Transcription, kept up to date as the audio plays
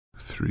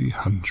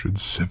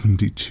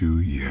372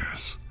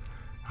 years.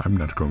 I'm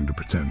not going to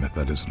pretend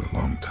that isn't a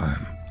long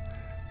time.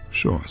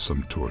 Sure,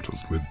 some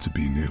Tortles live to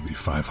be nearly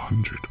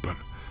 500, but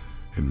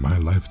in my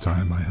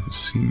lifetime I have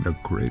seen a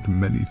great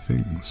many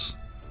things.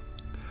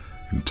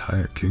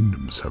 Entire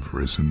kingdoms have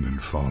risen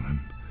and fallen.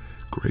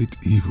 Great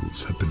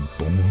evils have been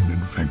born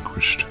and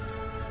vanquished.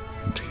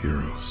 And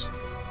heroes,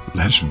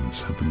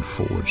 legends have been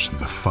forged in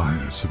the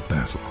fires of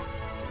battle.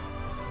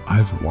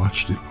 I've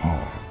watched it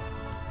all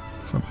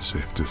from a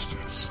safe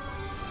distance,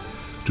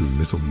 doing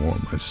little more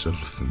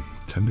myself than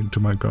tending to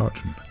my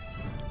garden,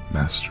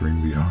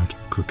 mastering the art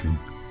of cooking,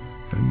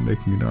 and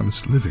making an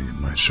honest living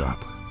in my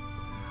shop.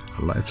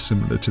 A life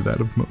similar to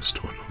that of most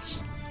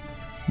Tortles.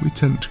 We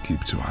tend to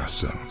keep to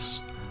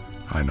ourselves.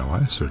 I know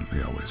I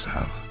certainly always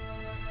have.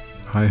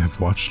 I have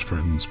watched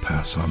friends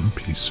pass on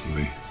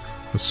peacefully,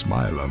 a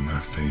smile on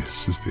their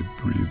face as they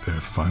breathe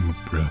their final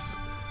breath,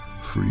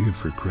 free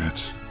of regret,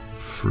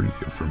 free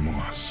of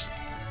remorse,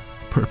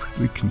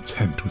 perfectly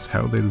content with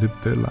how they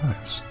lived their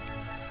lives.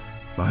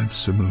 Lives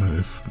similar,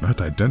 if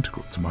not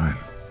identical, to mine.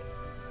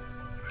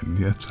 And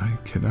yet I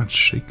cannot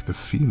shake the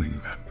feeling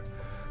that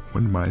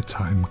when my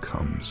time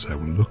comes, I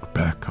will look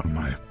back on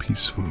my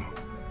peaceful,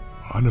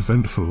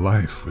 uneventful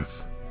life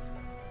with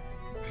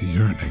a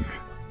yearning.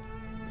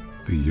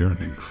 The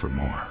yearning for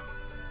more.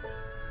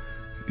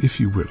 If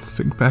you will,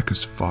 think back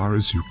as far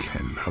as you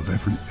can of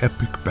every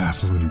epic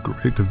battle and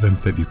great event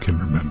that you can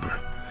remember,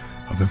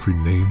 of every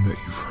name that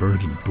you've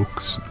heard in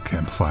books and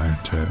campfire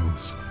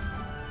tales.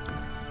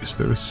 Is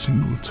there a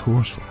single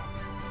Tortle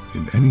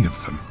in any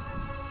of them?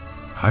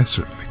 I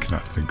certainly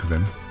cannot think of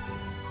any.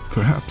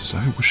 Perhaps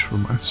I wish for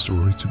my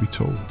story to be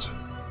told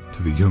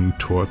to the young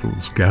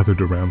Tortles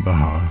gathered around the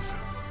hearth,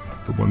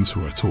 the ones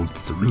who are told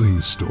thrilling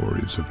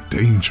stories of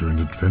danger and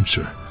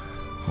adventure,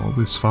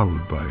 always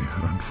followed by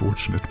an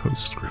unfortunate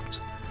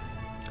postscript,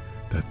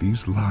 that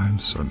these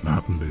lives are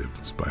not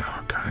lived by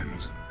our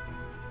kind.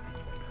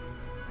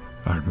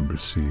 I remember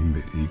seeing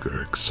the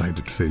eager,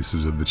 excited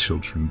faces of the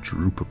children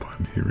droop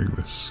upon hearing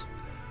this.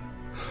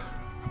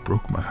 It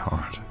broke my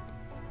heart.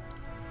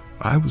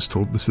 I was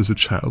told this as a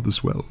child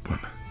as well, but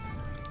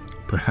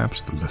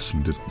perhaps the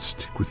lesson didn't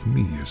stick with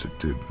me as it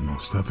did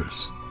most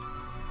others.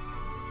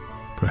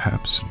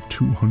 Perhaps in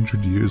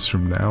 200 years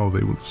from now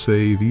they will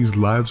say these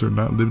lives are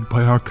not lived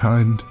by our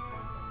kind,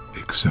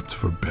 except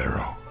for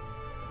Bero.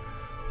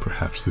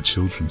 Perhaps the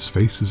children's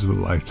faces will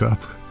light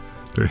up,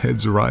 their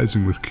heads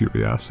rising with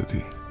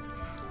curiosity.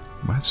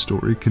 My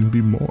story can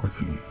be more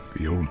than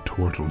the old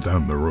Tortle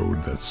down the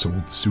road that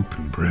sold soup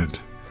and bread.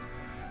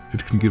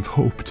 It can give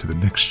hope to the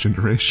next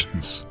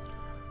generations.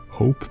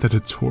 Hope that a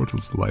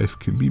Tortle's life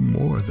can be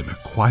more than a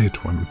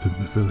quiet one within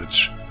the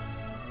village.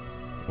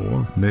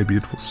 Or maybe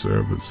it will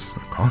serve as a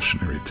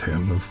cautionary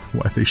tale of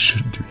why they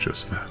should do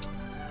just that.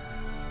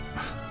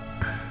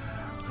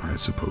 I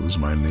suppose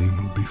my name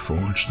will be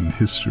forged in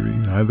history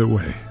either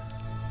way.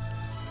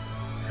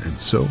 And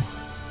so,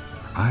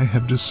 I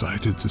have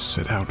decided to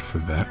set out for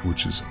that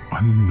which is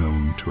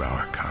unknown to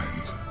our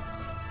kind.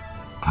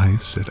 I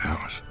set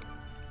out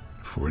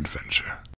for adventure.